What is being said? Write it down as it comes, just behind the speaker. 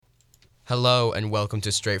Hello and welcome to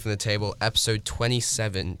Straight from the Table, episode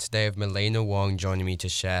 27. Today I have Melena Wong joining me to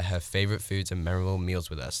share her favorite foods and memorable meals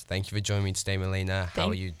with us. Thank you for joining me today, Melena. How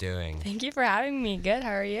are you doing? Thank you for having me. Good.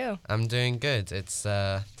 How are you? I'm doing good. It's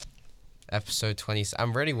episode 20.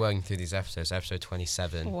 I'm really working through these episodes. Episode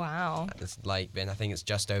 27. Wow. It's I think it's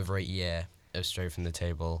just over a year of Straight from the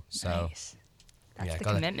Table. So nice. That's the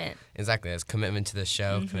commitment. Exactly. It's commitment to the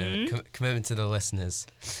show, commitment to the listeners.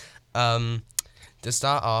 To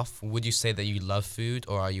start off, would you say that you love food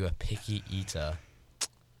or are you a picky eater?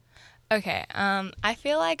 Okay. I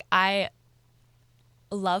feel like I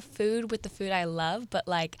love food with the food I love, but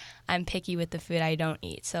I'm picky with the food I don't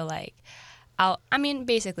eat. So I'll kind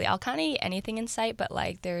of eat anything in sight, but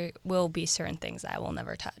there will be certain things that I will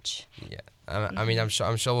never touch. Yeah. I mean, I'm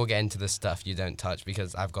sure we'll get into the stuff you don't touch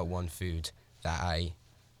because I've got one food that I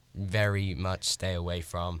very much stay away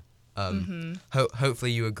from.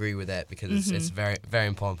 Hopefully you agree with it because it's a very, very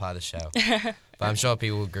important part of the show. But I'm sure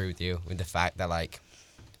people will agree with you with the fact that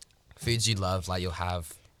foods you love, you'll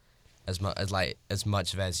have as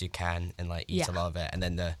much of it as you can and eat a lot of it, and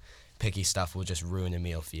then the picky stuff will just ruin a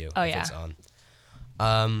meal for you if it's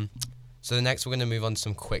on. So the next we're gonna move on to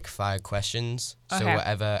some quick fire questions. Okay. So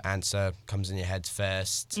whatever answer comes in your head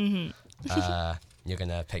first, you're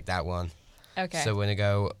gonna pick that one. Okay. So we're gonna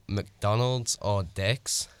go McDonald's or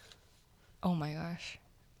Dick's. Oh my gosh.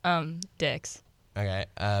 Dick's. Okay.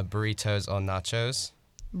 Burritos or nachos?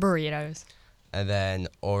 Burritos. And then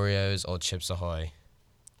Oreos or Chips Ahoy?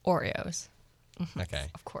 Oreos. Okay.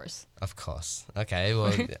 Of course. Okay.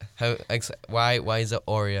 Well, why is it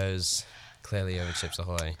Oreos clearly over Chips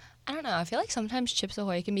Ahoy? I don't know. I feel like sometimes Chips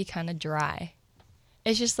Ahoy can be kind of dry.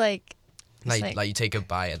 It's just like you take a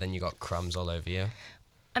bite and then you got crumbs all over you.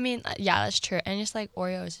 I mean, yeah, that's true. And just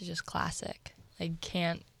Oreos is just classic.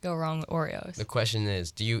 Can't go wrong with Oreos. The question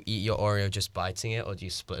is, do you eat your Oreo just biting it or do you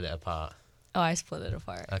split it apart? Oh, I split it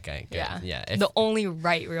apart. Okay, good. Yeah. The only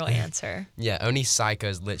real answer. Yeah, only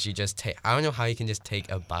psychos literally just take... I don't know how you can just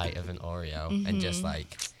take a bite of an Oreo and just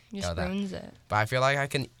Just ruins it. But I feel like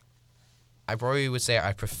I probably would say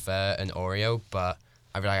I prefer an Oreo, but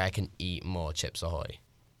I feel like I can eat more Chips Ahoy.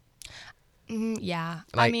 Yeah.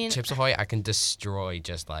 Chips Ahoy, I can destroy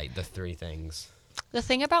just the three things. The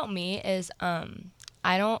thing about me is I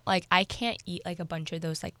can't eat a bunch of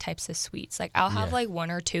those types of sweets. I'll have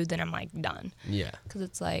one or two, then I'm done. Yeah. Because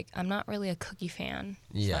it's I'm not really a cookie fan.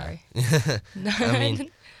 Yeah.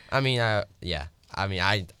 Sorry.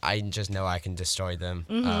 I just know I can destroy them.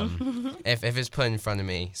 If it's put in front of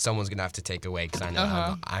me, someone's gonna have to take away because I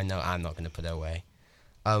know I'm not gonna put it away.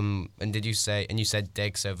 And you said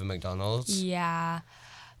Dick's over McDonald's? Yeah.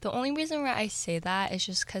 The only reason why I say that is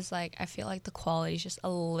just because, I feel like the quality is just a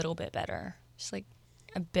little bit better. Just,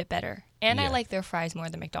 a bit better. And I like their fries more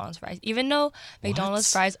than McDonald's fries. Even though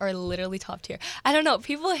McDonald's fries are literally top tier. I don't know.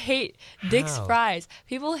 People hate Dick's fries.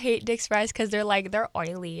 People hate Dick's fries because they're, they're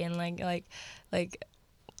oily and,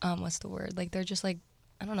 what's the word? They're just, I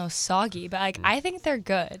don't know, soggy. But, I think they're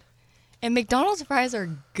good. And McDonald's fries are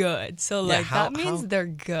good. So, that means they're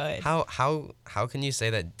good. How can you say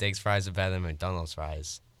that Dick's fries are better than McDonald's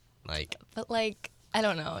fries? But I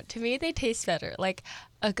don't know. To me, they taste better.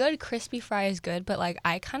 A good crispy fry is good, but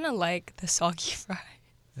I kind of like the soggy fry.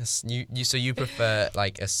 So you prefer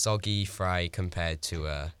a soggy fry compared to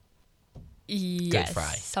a good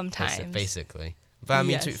fry? Sometimes. Basically. But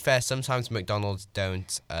to be fair, sometimes McDonald's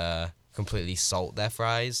don't completely salt their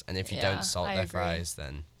fries, and if you don't salt their fries,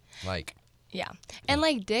 then yeah.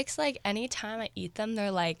 And Dick's, anytime I eat them,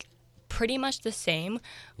 they're pretty much the same.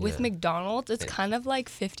 With McDonald's, it's kind of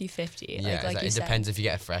 50-50. Yeah, it depends if you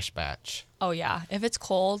get a fresh batch. Oh, yeah. If it's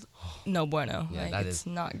cold, no bueno. Yeah, it's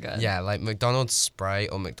not good. Yeah, McDonald's Sprite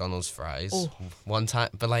or McDonald's fries. Oh. One time,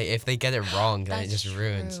 but if they get it wrong, then it just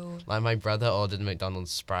ruins. True. My brother ordered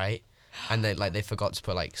McDonald's Sprite, and they forgot to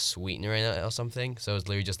put sweetener in it or something, so it was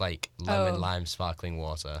literally just lemon lime sparkling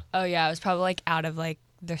water. Oh yeah, it was probably out of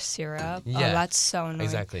their syrup. Yeah. Oh, that's so annoying.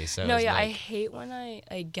 Exactly. So no, yeah, I hate when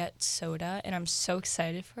I get soda and I'm so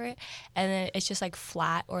excited for it, and then it's just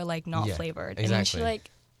flat or not flavored. Exactly. And then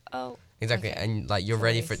she's oh. Exactly, okay. And you're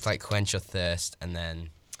ready for it to quench your thirst, and then.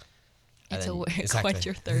 Quench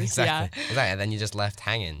your thirst. Exactly. Yeah. Exactly. And then you're just left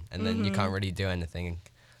hanging, and then you can't really do anything.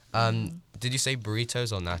 Did you say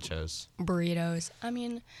burritos or nachos? Burritos. I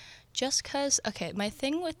mean, just because, my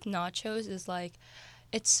thing with nachos is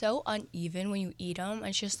it's so uneven when you eat them.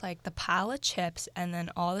 It's just the pile of chips and then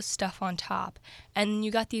all the stuff on top. And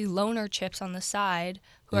you got these loner chips on the side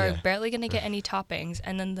who are barely going to get any toppings,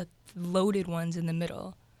 and then the loaded ones in the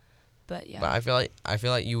middle. But yeah. But I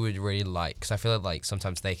feel like you would really like, because I feel like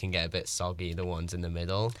sometimes they can get a bit soggy, the ones in the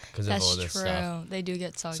middle, because of all this stuff. That's true. They do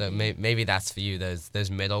get soggy. So maybe that's for you.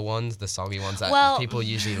 Those middle ones, the soggy ones that people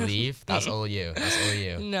usually leave. That's all you. That's all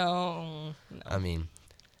you. No. I mean,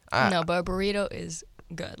 no, but a burrito is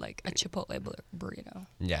good, like a Chipotle burrito.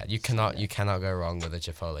 Yeah, you cannot go wrong with a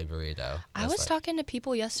Chipotle burrito. I was talking to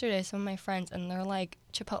people yesterday, some of my friends, and they're like,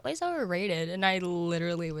 Chipotle's overrated, and I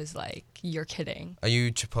literally was like, you're kidding. Are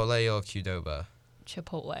you Chipotle or Qdoba?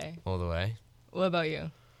 Chipotle. All the way. What about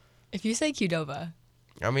you? If you say Qdoba.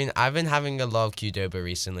 I mean, I've been having a lot of Qdoba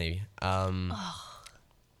recently. But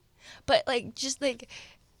like, just like,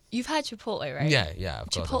 you've had Chipotle, right? Yeah, of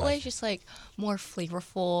course. Chipotle is just like more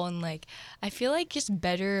flavorful, and like, I feel like just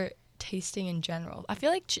better tasting in general. I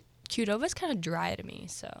feel like Qdoba is kind of dry to me,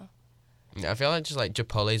 so. I feel like just like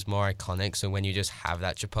Chipotle is more iconic, so when you just have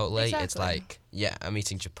that Chipotle, Exactly. it's like, yeah, I'm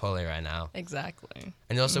eating Chipotle right now. Exactly.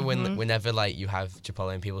 And also whenever like you have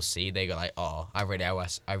Chipotle and people see, they go like, oh, I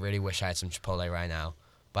really wish I had some Chipotle right now.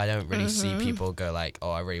 But I don't really see people go like,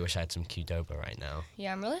 oh, I really wish I had some Qdoba right now.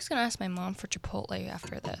 Yeah, I'm really just gonna ask my mom for Chipotle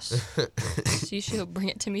after this. So you should bring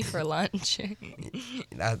it to me for lunch.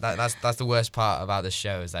 That's the worst part about the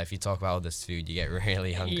show, is that if you talk about all this food, you get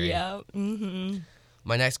really hungry. Yeah. Mm-hmm.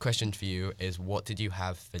 My next question for you is, what did you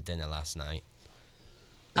have for dinner last night?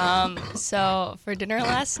 So for dinner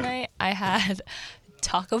last night, I had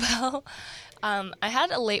Taco Bell. I had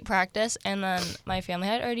a late practice, and then my family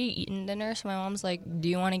had already eaten dinner, so my mom's like, do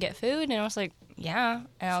you want to get food? And I was like, yeah,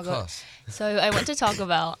 and I'll go. So I went to Taco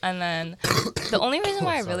Bell, and then the only reason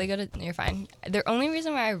why I really go to, you're fine. The only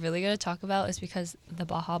reason why I really go to Taco Bell is because the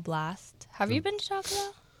Baja Blast. Have you been to Taco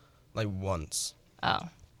Bell? Like once. Oh.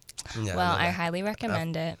 Yeah, well, I highly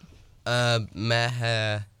recommend it.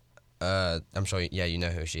 Meher, I'm sure, yeah, you know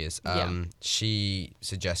who she is. She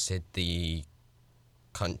suggested the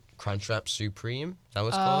Crunchwrap Supreme. Is that what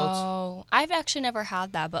it's called? Oh, I've actually never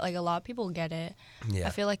had that, but like a lot of people get it. Yeah.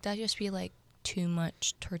 I feel like that'd just be like too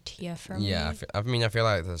much tortilla for me. Yeah, I feel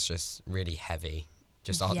like that's just really heavy,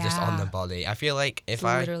 just on the body. I feel like if it's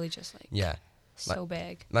literally just like so like,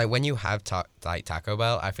 big. Like when you have like Taco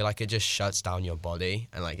Bell, I feel like it just shuts down your body,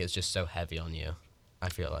 and like it's just so heavy on you. I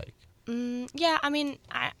feel like. Yeah, I mean,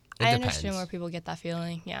 I understand where people get that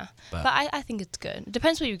feeling. Yeah, but I think it's good. It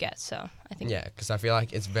depends what you get, so I think. Yeah, because I feel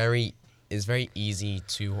like it's very easy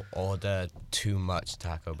to order too much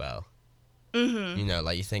Taco Bell. Mm-hmm. You know,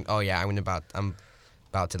 like you think, oh yeah, I'm about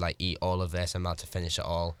to like eat all of this. I'm about to finish it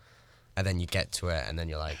all, and then you get to it, and then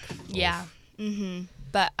you're like, oof. Yeah. Mm-hmm.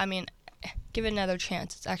 But I mean, give it another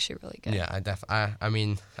chance. It's actually really good. Yeah, I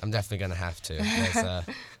mean, I'm definitely gonna have to. There's a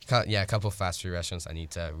couple fast food restaurants I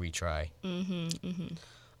need to retry. Mm-hmm.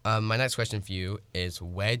 Mm-hmm. My next question for you is,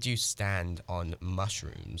 where do you stand on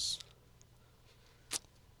mushrooms?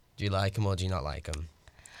 Do you like them or do you not like them?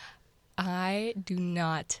 I do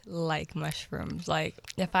not like mushrooms. Like,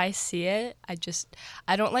 if I see it, I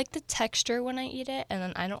don't like the texture when I eat it, and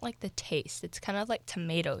then I don't like the taste. It's kind of like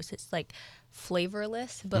tomatoes. It's like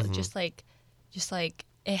flavorless, but just like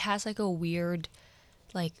it has like a weird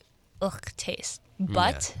like taste.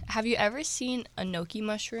 But have you ever seen enoki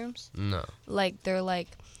mushrooms? No. Like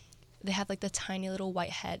they have like the tiny little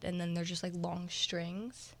white head, and then they're just like long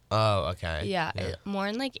strings. Oh, okay. Yeah. More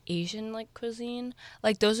in like Asian like cuisine.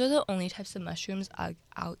 Like those are the only types of mushrooms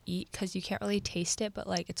I'll eat, because you can't really taste it, but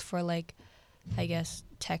like it's for like, I guess,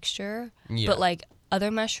 texture. Yeah. But like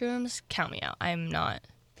other mushrooms, count me out. I'm not.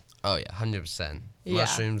 Oh yeah, 100%. Yeah.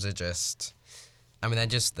 Mushrooms are just, I mean, they're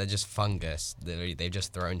just fungus. Literally, they've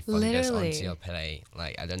just thrown fungus onto your plate.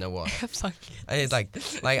 Like, I don't know what. It's like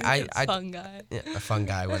fungi. Yeah, a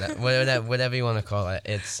fungi, whatever you want to call it.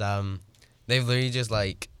 It's they've literally just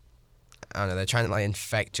like, I don't know. They're trying to like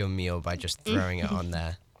infect your meal by just throwing it on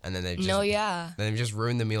there, and then they've just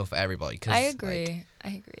ruined the meal for everybody. I agree.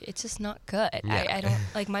 It's just not good. Yeah. I don't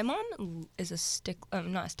like. My mom is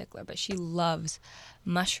not a stickler, but she loves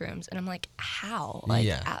mushrooms, and I'm like, how? Like,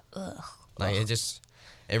 ugh. Like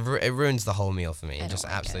it ruins the whole meal for me. It just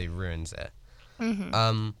absolutely ruins it.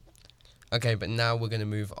 Mm-hmm. Okay, but now we're gonna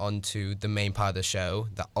move on to the main part of the show,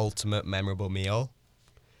 the ultimate memorable meal.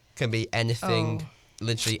 Can be anything.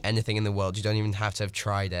 Literally anything in the world. You don't even have to have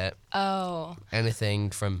tried it. Oh. Anything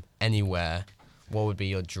from anywhere. What would be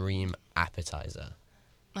your dream appetizer?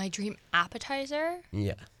 My dream appetizer?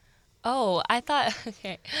 Yeah. Oh, I thought,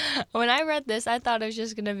 okay. When I read this, I thought it was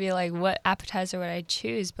just going to be like, what appetizer would I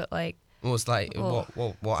choose? But like. Well, it's like,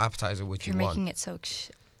 what appetizer would you want? You're making it so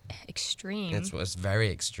extreme. It's very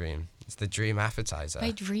extreme. It's the dream appetizer.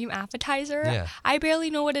 My dream appetizer? Yeah. I barely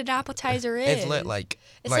know what an appetizer is. It's like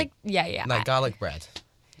yeah. Like garlic bread.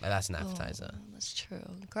 Like, that's an appetizer. Oh, that's true.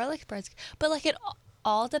 Garlic bread's... But, like, it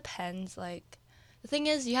all depends. Like, the thing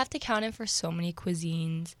is, you have to count it for so many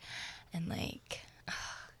cuisines. And, like...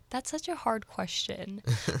 That's such a hard question.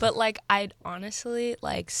 But, like, I'd honestly,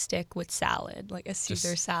 like, stick with salad. Like, a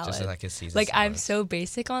Caesar salad. Just like a Caesar like, salad. I'm so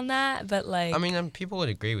basic on that. But, like... I mean, people would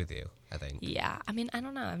agree with you, I think. Yeah. I mean, I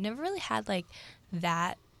don't know. I've never really had, like,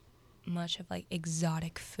 that much of, like,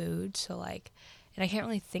 exotic food. So, like... And I can't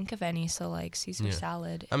really think of any. So, like, Caesar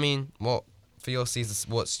salad. I mean, for your Caesar...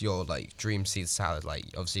 What's your, like, dream Caesar salad? Like,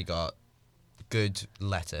 obviously you got good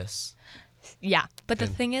lettuce. Yeah. But the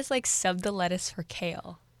thing is, like, sub the lettuce for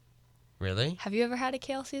kale. Really? Have you ever had a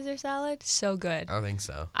kale Caesar salad? So good. I don't think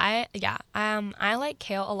so. I like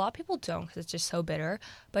kale. A lot of people don't because it's just so bitter.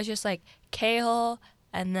 But it's just like kale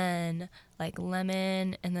and then like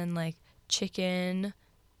lemon and then like chicken.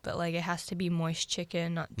 But like it has to be moist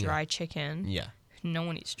chicken, not dry chicken. Yeah. No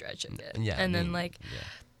one eats dry chicken. Yeah. And then like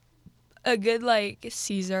a good like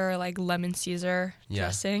Caesar, like lemon Caesar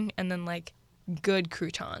dressing. And then like good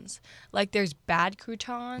croutons. Like there's bad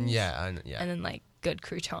croutons. Yeah. And then like good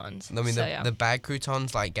croutons. I mean, the bad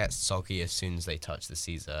croutons like get soggy as soon as they touch the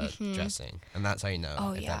Caesar dressing, and that's how you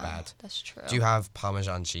know if they're bad. That's true. Do you have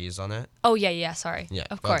Parmesan cheese on it? Oh yeah. Sorry. Yeah,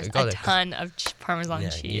 of course. A ton of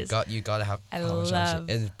Parmesan cheese. You gotta have Parmesan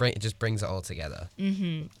cheese. It just brings it all together.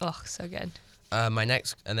 Oh, so good. My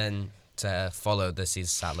next, and then to follow the Caesar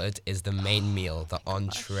salad is the main meal, the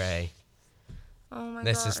entree. Oh my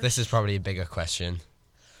gosh. This is probably a bigger question.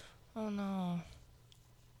 Oh no.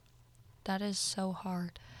 That is so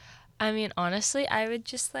hard. I mean, honestly, I would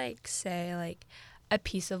just, like, say, like, a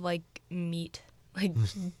piece of, like, meat, like,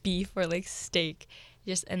 beef or, like, steak,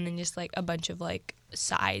 and then just, like, a bunch of, like,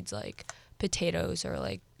 sides, like, potatoes or,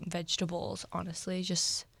 like, vegetables, honestly.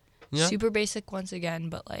 Just super basic once again,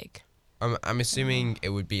 but, like... I'm assuming it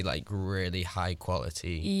would be, like, really high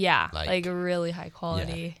quality. Yeah, like really high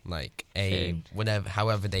quality. Yeah, like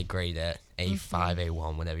however they grade it, A5,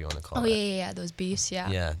 A1, whatever you want to call it. Oh, yeah, those beefs, yeah.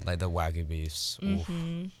 Yeah, like the Wagyu beefs.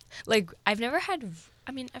 Like, I've never had,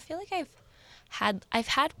 I mean, I feel like I've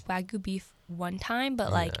had Wagyu beef one time,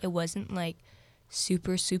 but, like, it wasn't, like,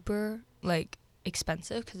 super, super, like,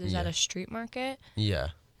 expensive because it was at a street market. Yeah.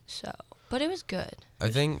 So, but it was good.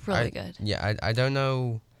 I think really good. Yeah, I don't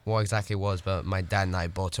know what exactly it was, but my dad and I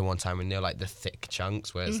bought it one time, and they're like the thick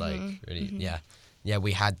chunks where it's like really yeah,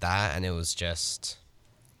 we had that, and it was just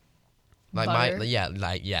like butter.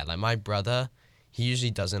 my brother, he usually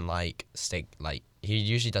doesn't like steak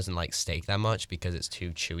steak that much because it's too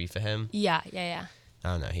chewy for him. Yeah. I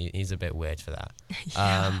don't know, he's a bit weird for that.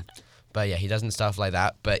 Yeah. But yeah, he doesn't stuff like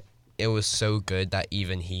that, but it was so good that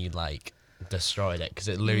even he like destroyed it because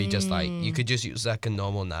it literally just like you could just use like a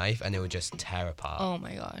normal knife and it would just tear apart. Oh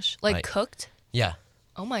my gosh. Like cooked? Yeah.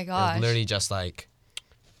 Oh my gosh. It was literally just like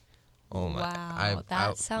wow,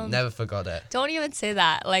 that sounds... Never forgot it. Don't even say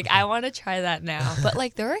that. Like I want to try that now. But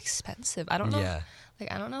like they're expensive. I don't know. Yeah.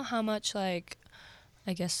 Like I don't know how much like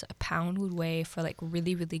I guess a pound would weigh for like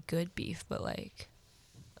really, really good beef, but like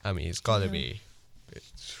I mean, it's got to be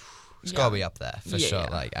it's got to be up there for sure.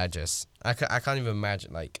 Like I can't even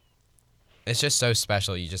imagine like it's just so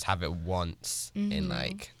special. You just have it once in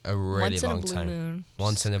like a really long time. Moon.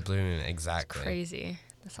 Once in a blue moon, exactly. It's crazy.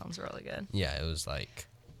 That sounds really good. Yeah, it was like,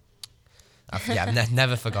 I've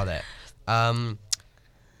never forgot it.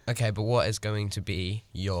 Okay, but what is going to be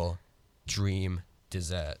your dream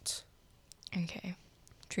dessert? Okay,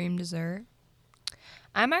 dream dessert.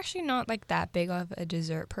 I'm actually not like that big of a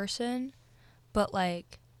dessert person, but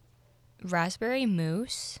like raspberry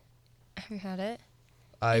mousse. Have you had it?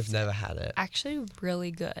 I've never had it. Actually,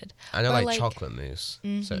 really good. I know like chocolate mousse,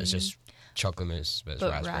 so it's just chocolate mousse, but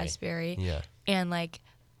it's raspberry. Yeah. And like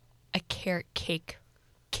a carrot cake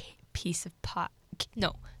piece of pie.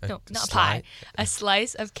 No, not pie. A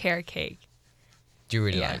slice of carrot cake. Do you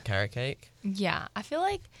really like carrot cake? Yeah, I feel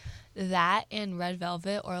like that and red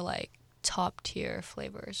velvet or like top tier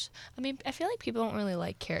flavors. I mean, I feel like people don't really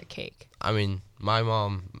like carrot cake. I mean, my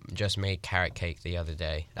mom just made carrot cake the other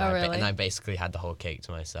day. Really? And I basically had the whole cake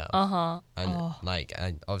to myself. And like,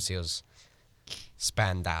 obviously it was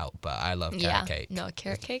spanned out, but I love carrot cake. No,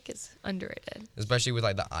 carrot cake is underrated. Especially with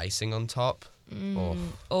like the icing on top.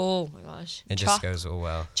 Oh my gosh. It just goes all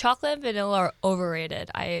well. Chocolate and vanilla are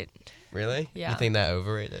overrated. Really? Yeah. You think they're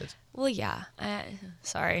overrated? Well, yeah.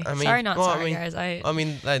 Sorry. I mean, guys. I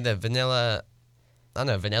mean, like the vanilla. I don't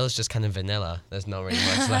know. Vanilla's just kind of vanilla. There's not really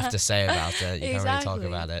much left to say about it. You can't really talk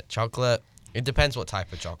about it. Chocolate. It depends what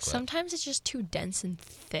type of chocolate. Sometimes it's just too dense and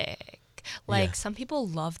thick. Like some people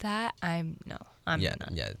love that. I'm not. Yeah.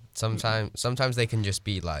 Sometimes they can just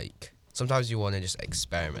be like. Sometimes you want to just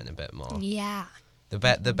experiment a bit more. Yeah.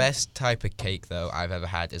 The best type of cake though I've ever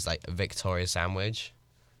had is like a Victoria sandwich.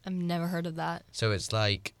 I've never heard of that. So it's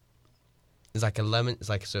like a lemon. It's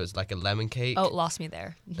like a lemon cake. Oh, lost me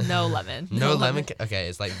there. No lemon. No lemon. Okay,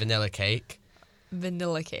 it's like vanilla cake.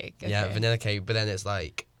 Vanilla cake. Okay. Yeah, vanilla cake. But then it's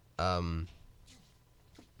like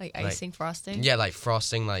like icing, frosting. Yeah, like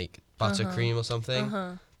frosting, like buttercream or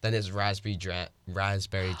something. Then it's raspberry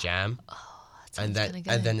jam. Oh, that sounds kind of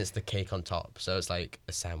good. And then it's the cake on top. So it's like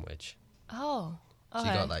a sandwich. Oh. Okay. So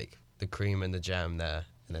you got like the cream and the jam there,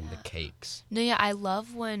 and then the cakes. No, yeah, I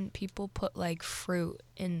love when people put like fruit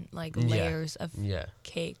in like layers of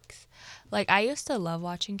cakes. Like I used to love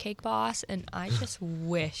watching Cake Boss, and I just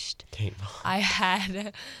wished I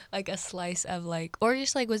had like a slice of like, or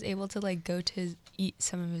just like was able to like go to eat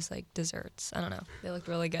some of his like desserts. I don't know, they looked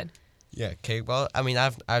really good. Yeah, Cake Boss. I mean,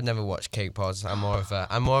 I've never watched Cake Boss. I'm more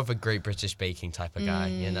of a Great British Baking type of guy.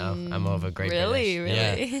 You know, I'm more of a Great British.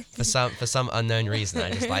 Really. Yeah. For some unknown reason,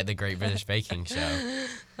 I just like the Great British Baking Show.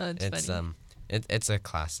 Oh, it's funny. It's a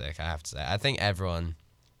classic. I have to say. I think everyone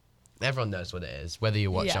knows what it is, whether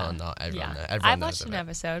you watch it or not. Everyone knows. I watched an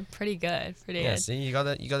episode. Pretty good. Yeah. See, you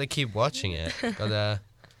gotta keep watching it. You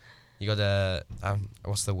gotta.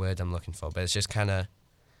 What's the word I'm looking for? But it's just kind of.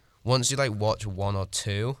 Once you like watch one or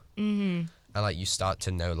two, and like you start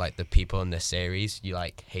to know like the people in the series, you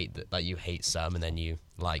like hate you hate some, and then you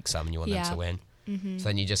like some, and you want them to win. So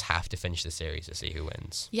then you just have to finish the series to see who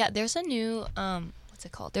wins. Yeah, there's a new what's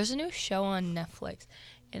it called? There's a new show on Netflix,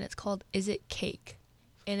 and it's called Is It Cake?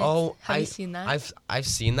 And have you seen that? I've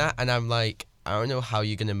seen that, and I'm like, I don't know how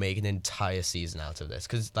you're gonna make an entire season out of this,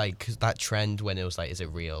 cause that trend when it was like, is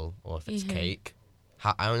it real or if it's cake?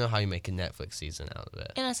 I don't know how you make a Netflix season out of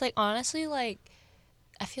it. And it's like, honestly, like,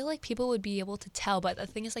 I feel like people would be able to tell, but the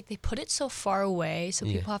thing is, like, they put it so far away, so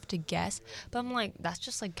people have to guess. But I'm like, that's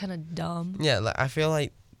just, like, kind of dumb. Yeah, like, I feel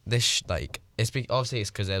like this, like, obviously it's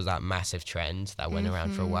because there was that massive trend that went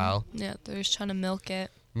around for a while. Yeah, they're just trying to milk it.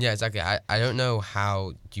 Yeah, exactly. I don't know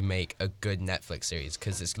how you make a good Netflix series,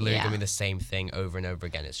 because it's literally going to be the same thing over and over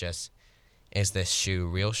again. It's just, is this shoe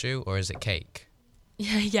real shoe, or is it cake?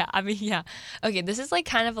 Yeah, I mean, yeah. Okay, this is like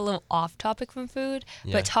kind of a little off topic from food,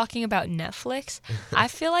 but talking about Netflix, I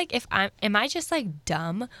feel like am I just like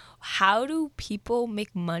dumb? How do people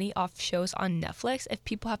make money off shows on Netflix if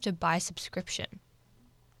people have to buy subscription?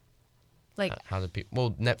 Like, how do people?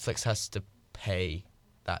 Well, Netflix has to pay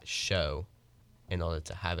that show in order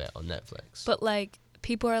to have it on Netflix. But like,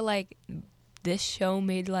 people are like, this show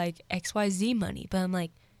made like XYZ money, but I'm like,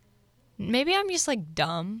 maybe I'm just like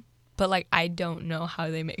dumb. But, like, I don't know how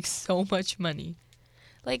they make so much money.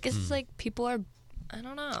 Like, it's like people are, I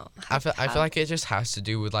don't know. I feel like it just has to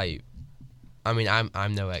do with, like, I mean,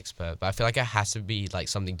 I'm no expert, but I feel like it has to be, like,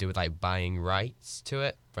 something to do with, like, buying rights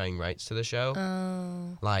to the show.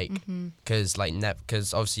 Oh. Like, because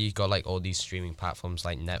obviously you've got, like, all these streaming platforms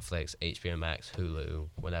like Netflix, HBO Max, Hulu,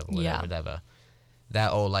 whatever. They're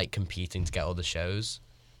all, like, competing to get all the shows.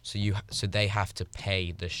 So they have to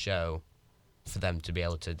pay the show for them to be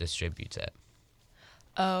able to distribute it.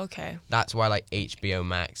 Oh, okay. That's why like HBO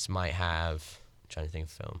Max might have, I'm trying to think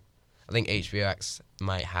of film. I think HBO Max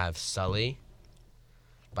might have Sully,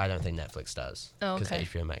 but I don't think Netflix does. Oh, okay. Because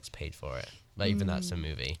HBO Max paid for it. But even that's a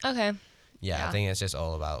movie. Okay. Yeah, I think it's just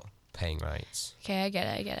all about paying rights. Okay, I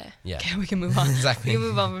get it. Yeah. Okay, we can move on. Exactly. We can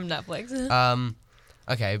move on from Netflix.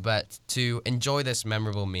 Okay, but to enjoy this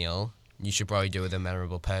memorable meal, you should probably do it with a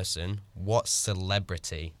memorable person. What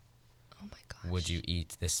celebrity would you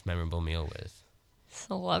eat this memorable meal with?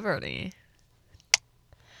 Celebrity.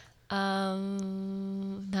 Now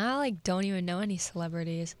I like don't even know any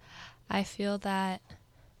celebrities. I feel that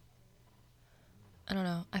I don't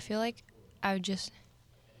know. I feel like I would just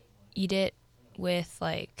eat it with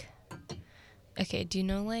like, okay, do you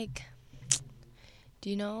know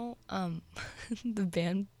the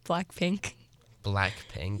band Blackpink?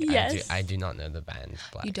 Blackpink? Yes. I do not know the band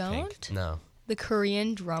Blackpink. You don't? No. The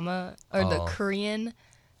Korean drama or the Korean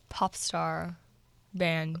pop star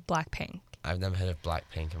band Blackpink. I've never heard of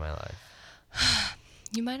Blackpink in my life.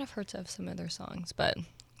 You might have heard of some of their songs, but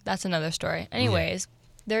that's another story. Anyways,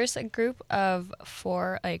 there's a group of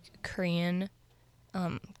 4 like Korean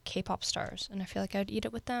K-pop stars, and I feel like I'd eat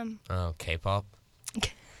it with them. Oh, K-pop?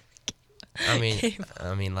 I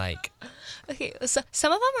mean like okay, so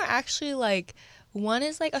some of them are actually like, one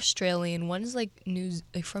is like Australian, one is like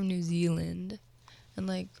from New Zealand, and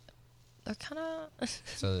like they're kind of.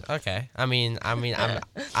 So okay, I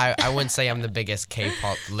wouldn't say I'm the biggest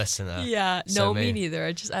K-pop listener. Yeah, so no, me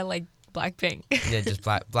neither. I like Blackpink. Yeah, just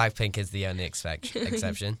Blackpink is the only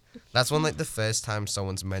exception. That's one like the first time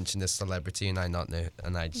someone's mentioned a celebrity and I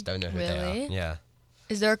just don't know who they are. Yeah.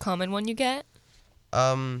 Is there a common one you get?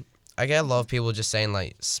 I get a lot of people just saying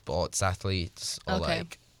like sports athletes or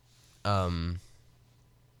like some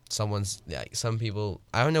people.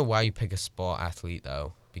 I don't know why you pick a sport athlete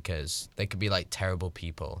though, because they could be like terrible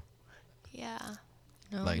people. Yeah.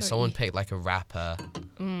 No, like someone picked like a rapper,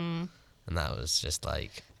 and that was just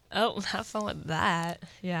like. Oh, have fun with that.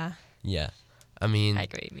 Yeah. Yeah, I mean. I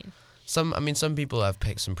agree. Some people have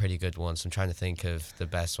picked some pretty good ones. I'm trying to think of the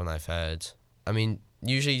best one I've heard. I mean,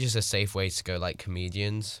 usually just a safe way to go like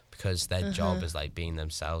comedians, because their job is like being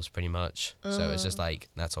themselves pretty much. So it's just like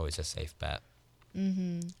that's always a safe bet.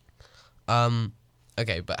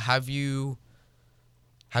 Okay, but have you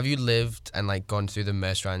lived and like gone through the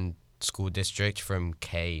Mercerand school district from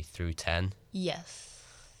K through 10? Yes.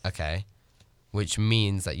 Okay, which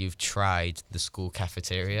means that you've tried the school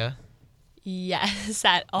cafeteria. Yes,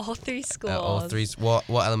 at all three schools. All three. What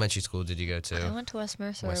elementary school did you go to? I went to West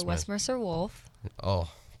Mercer Wolf. Oh,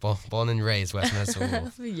 born and raised West Mercer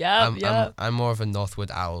Wolf. Yep. I'm more of a Northwood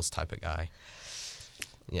Owls type of guy.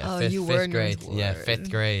 Yeah, fifth grade. Northwood. Yeah, fifth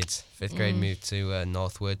grade. Fifth grade moved to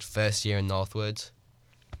Northwood. First year in Northwood.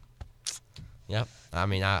 Yep. I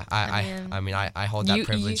mean, I hold that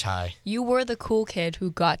privilege high. You were the cool kid who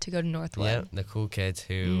got to go to Northwood. Yeah, the cool kid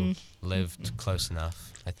who lived close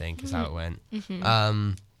enough, I think, is how it went.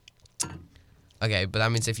 Okay, but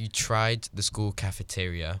that means if you tried the school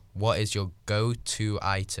cafeteria, what is your go-to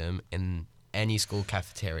item in any school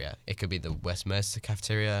cafeteria? It could be the West Mercer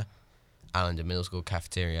cafeteria, Islander Middle School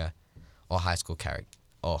cafeteria, or high school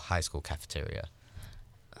cafeteria.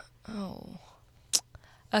 Oh.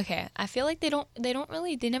 Okay, I feel like they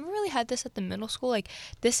never really had this at the middle school. Like,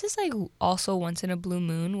 this is like also once in a blue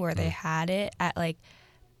moon where they had it at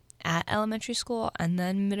elementary school and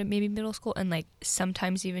then maybe middle school and like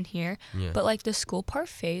sometimes even here. Yeah. But like the school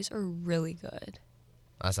parfaits are really good.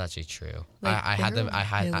 That's actually true. Like, I had them. I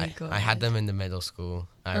had them in the middle school.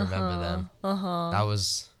 I remember them. That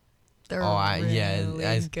was. They're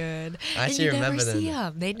really good. I actually remember them. You never see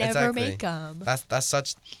them. They never make them. That's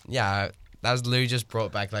such. Yeah. That was literally just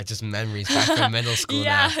brought back like just memories back from middle school.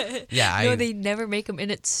 Yeah. Now. Yeah. No, they never make them,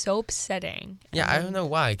 and it's so upsetting. Yeah, I don't know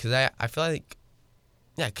why. Because I feel like.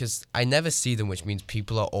 Yeah, because I never see them, which means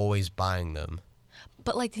people are always buying them.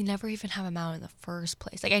 But like they never even have them out in the first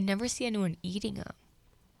place. Like I never see anyone eating them.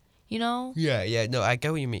 You know? Yeah. No, I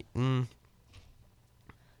get what you mean.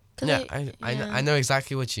 Yeah, I know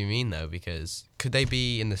exactly what you mean though, because could they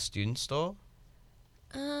be in the student store?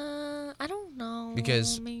 I don't know.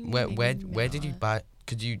 Because where maybe did you buy?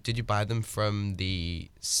 Did you buy them from the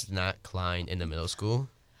snack line in the middle school?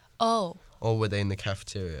 Oh. Or were they in the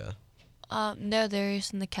cafeteria? No, they're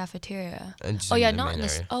just in the cafeteria. Oh yeah, not in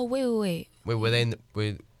the. Oh wait. Wait, were they in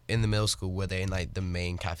the middle school? Were they in like the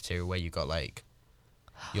main cafeteria where you got like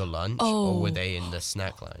your lunch, or were they in the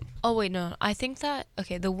snack line? Oh wait, no. I think that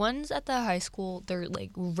the ones at the high school, they're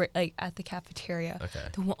like at the cafeteria. Okay.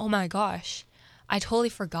 Oh my gosh, I totally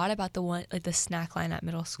forgot about the one like the snack line at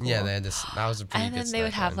middle school. Yeah, they had this. That was a pretty good. And then they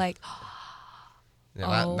would have line. like.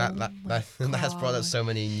 That has brought up so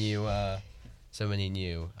many new ideas.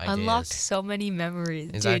 Unlocked so many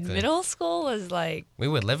memories. Exactly. Dude, middle school was like. We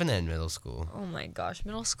were living in middle school. Oh my gosh,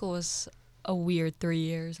 middle school was a weird 3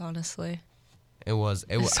 years, honestly. It was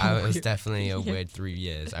definitely a weird 3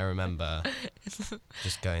 years. I remember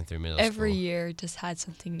just going through middle school. Every year just had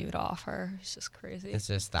something new to offer. It's just crazy. It's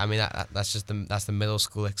just, I mean, that's the middle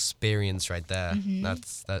school experience right there. Mm-hmm.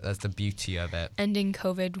 That's the beauty of it. Ending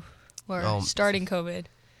COVID or starting COVID.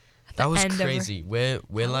 That was crazy. We're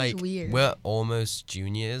like weird. We're almost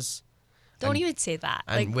juniors. Don't even say that.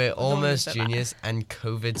 And like, we're almost juniors, and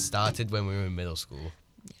COVID started when we were in middle school.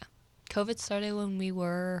 COVID started when we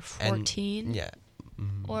were 14. And, yeah.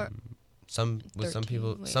 Or some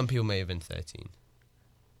people may have been 13.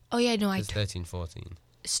 Oh yeah, no, 13, 14.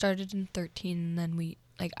 Started in 13 and then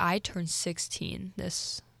I turned 16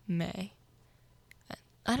 this May.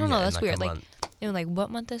 I don't know, that's like weird. Like what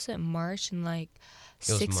month is it? March, and like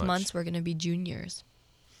 6 months we're going to be juniors.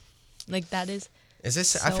 Like that is this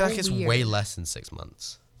so I feel like it's weird. way less than 6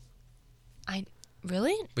 months.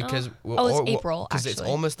 Really? Because it's April. Because it's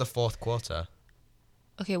almost the fourth quarter.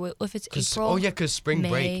 Okay, well, if it's April. Oh yeah, because spring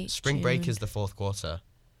May, break is the fourth quarter.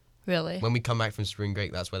 Really? When we come back from spring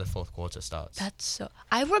break, that's where the fourth quarter starts. That's so.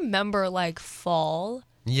 I remember like fall.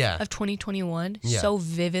 Yeah. Of 2021 so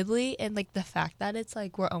vividly, and like the fact that it's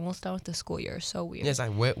like we're almost done with the school year is so weird. Yeah, it's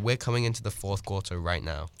like we're coming into the fourth quarter right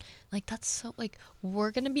now. Like that's so like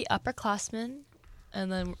we're gonna be upperclassmen,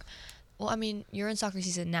 and then. Well, I mean, you're in soccer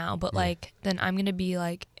season now, but like then I'm gonna be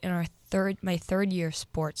like in my third year of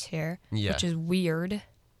sports here, which is weird.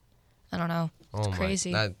 I don't know. It's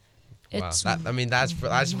crazy. It's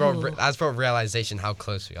that's brought realization how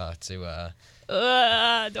close we are to.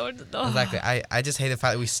 Don't. Exactly. I just hate the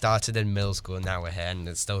fact that we started in middle school and now we're here and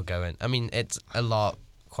it's still going. I mean, it's a lot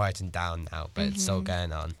quieting down now, but it's still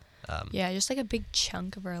going on. Yeah, just like a big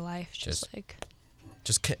chunk of our life.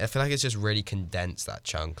 I feel like it's just really condensed, that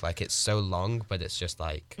chunk. Like, it's so long, but it's just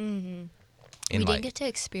like. We didn't get to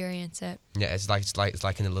experience it. Yeah, it's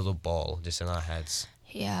like in a little ball, just in our heads.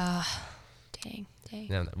 Yeah. Dang.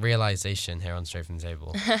 Yeah, realization here on Straight from the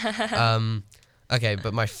Table. Okay,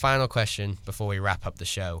 but my final question before we wrap up the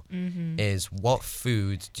show is, what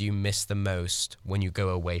food do you miss the most when you go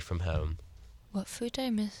away from home? What food do I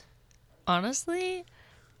miss? Honestly,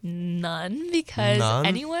 none, because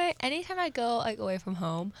anytime I go like away from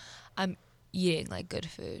home, I'm eating like good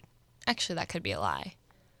food. Actually, that could be a lie.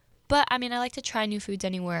 But I mean, I like to try new foods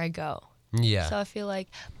anywhere I go. Yeah. So I feel like,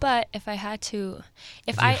 but if I had to,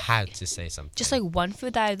 if I had to say something, just like one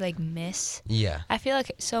food that I'd like miss. Yeah. I feel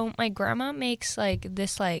like, so my grandma makes like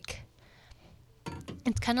this, like,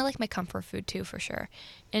 it's kind of like my comfort food too, for sure.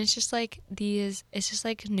 And it's just like it's just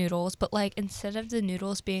like noodles, but like instead of the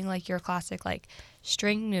noodles being like your classic like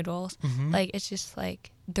string noodles, like it's just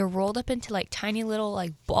like they're rolled up into like tiny little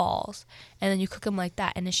like balls, and then you cook them like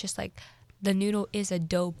that, and it's just like the noodle is a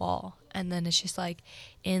dough ball, and then it's just like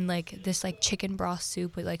in like this like chicken broth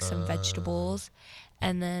soup with like some vegetables,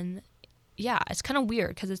 and then yeah, it's kind of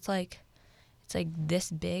weird because it's like this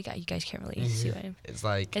big. You guys can't really see what I'm. It's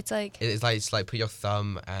like put your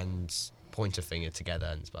thumb and pointer finger together,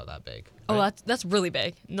 and it's about that big. Right? Oh, that's really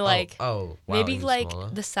big. Like wow, maybe like smaller.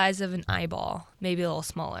 the size of an eyeball, maybe a little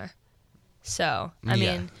smaller. So I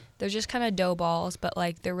mean, they're just kind of dough balls, but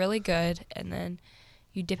like they're really good, and then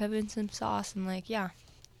you dip them in some sauce, and like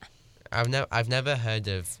I've never heard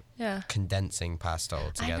of condensing pasta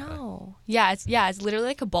altogether. I know. Yeah, it's literally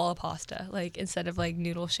like a ball of pasta. Like instead of like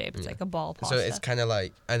noodle shape, it's like a ball of pasta. So it's kind of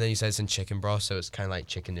like, and then you said it's in chicken broth, so it's kind of like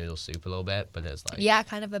chicken noodle soup a little bit, but it's like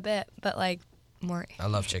kind of a bit, but like more. I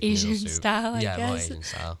love chicken Asian noodle soup. style. I guess. More guess. Asian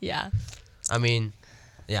style. Yeah. I mean,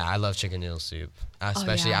 I love chicken noodle soup,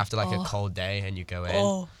 especially after like a cold day and you go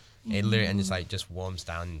in. It literally and it's like just warms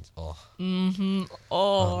down. I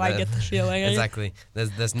get the feeling. Exactly.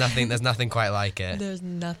 There's nothing quite like it. There's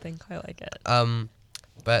nothing quite like it.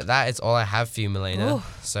 But that is all I have for you, Melena.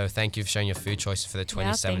 So thank you for sharing your food choices for the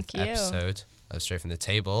 27th episode of Straight from the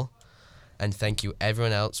Table. And thank you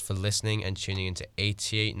everyone else for listening and tuning into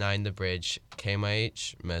 88.9 The Bridge,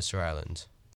 KMIH, Mercer Island.